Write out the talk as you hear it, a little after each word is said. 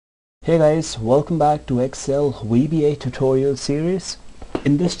Hey guys, welcome back to Excel VBA Tutorial Series.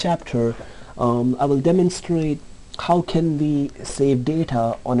 In this chapter, I will demonstrate how can we save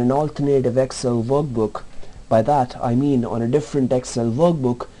data on an alternative Excel workbook. By that I mean on a different Excel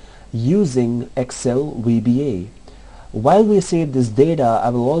workbook using Excel VBA. While we save this data, I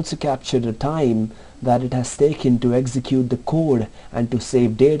will also capture the time that it has taken to execute the code and to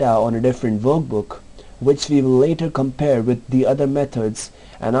save data on a different workbook, which we will later compare with the other methods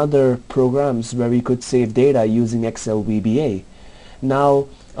and other programs where we could save data using Excel VBA. Now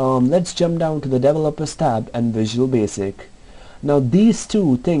let's jump down to the Developers tab and Visual Basic. Now these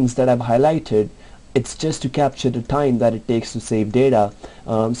two things that I've highlighted, it's just to capture the time that it takes to save data,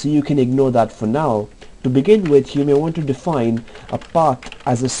 so you can ignore that for now. To begin with, you may want to define a path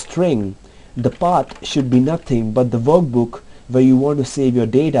as a string. The path should be nothing but the workbook where you want to save your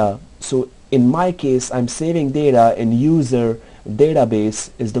data. So in my case, I'm saving data in user database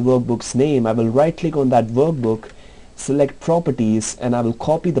is the workbook's name. I will right click on that workbook, select properties, and I will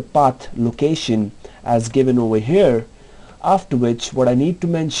copy the path location as given over here. After which, what I need to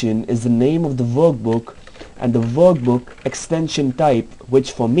mention is the name of the workbook and the workbook extension type,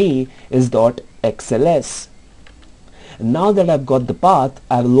 which for me is .xls. And now that I've got the path,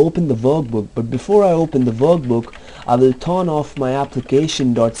 I will open the workbook, but before I open the workbook, I will turn off my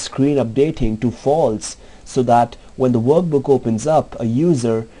application.screen updating to false, so that when the workbook opens up, a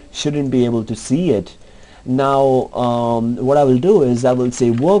user shouldn't be able to see it. Now what I will do is I will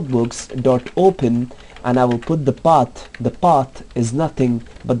say workbooks.open, and I will put the path. The path is nothing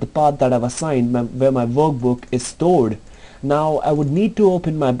but the path that I've assigned where my workbook is stored. Now I would need to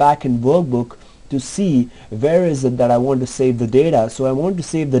open my backend workbook to see where is it that I want to save the data. So I want to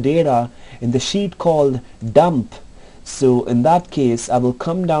save the data in the sheet called dump. So in that case, I will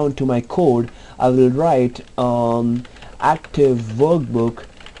come down to my code. I will write active workbook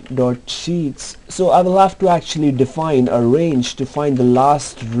dot sheets. So I will have to actually define a range to find the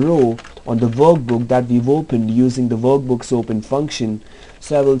last row on the workbook that we've opened using the workbook's open function.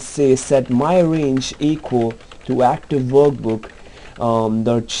 So I will say set my range equal to active workbook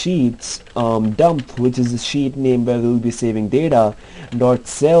dot sheets dump, which is the sheet name where we will be saving data, dot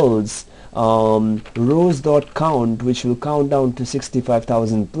cells rows dot count, which will count down to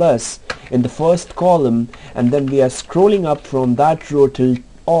 65,000 plus in the first column, and then we are scrolling up from that row till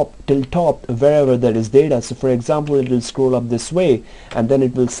top wherever there is data. So for example, it will scroll up this way, and then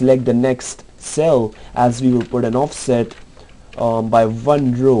it will select the next cell as we will put an offset by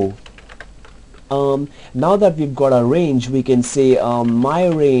one row. Now that we've got our range, we can say my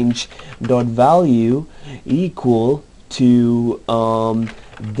range dot value equal to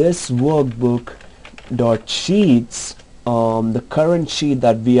this workbook dot sheets, the current sheet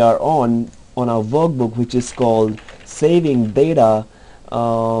that we are on our workbook, which is called saving data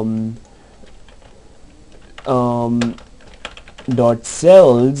dot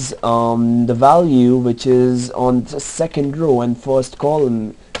cells, the value which is on the second row and first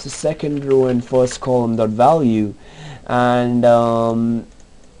column. So second row and first column dot value, and then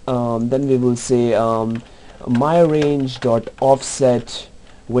we will say my range dot offset,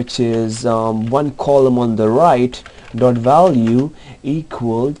 which is one column on the right, dot value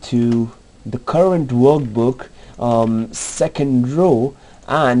equal to the current workbook second row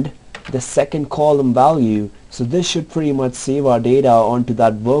and the second column value. So this should pretty much save our data onto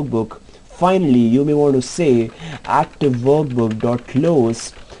that workbook. Finally, you may want to say active workbook dot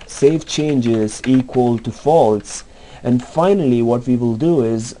close save changes equal to false. And finally, what we will do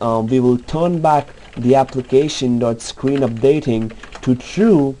is we will turn back the application.screen updating to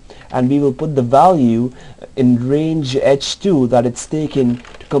true, and we will put the value in range h2 that it's taken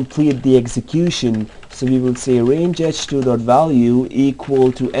to complete the execution. So we will say range h2 dot value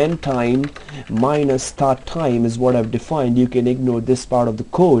equal to end time minus start time is what I've defined. You can ignore this part of the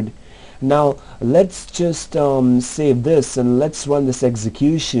code. Now let's just save this and let's run this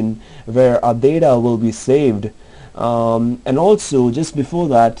execution where our data will be saved. And also, just before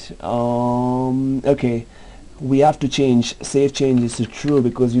that, okay, we have to change save changes to true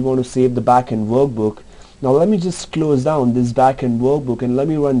because we want to save the backend workbook. Now let me just close down this backend workbook and let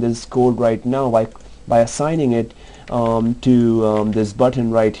me run this code right now by assigning it to this button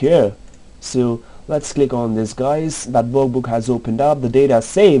right here. So let's click on this, guys. That workbook has opened up, the data is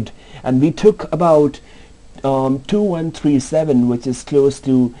saved, and we took about 2137, which is close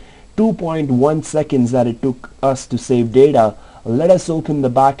to 2.1 seconds that it took us to save data. Let us open the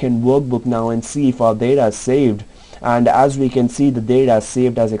backend workbook now and see if our data is saved. And as we can see, the data is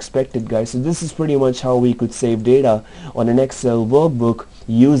saved as expected, guys. So this is pretty much how we could save data on an Excel workbook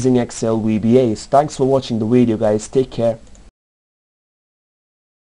using Excel VBA. So thanks for watching the video, guys. Take care.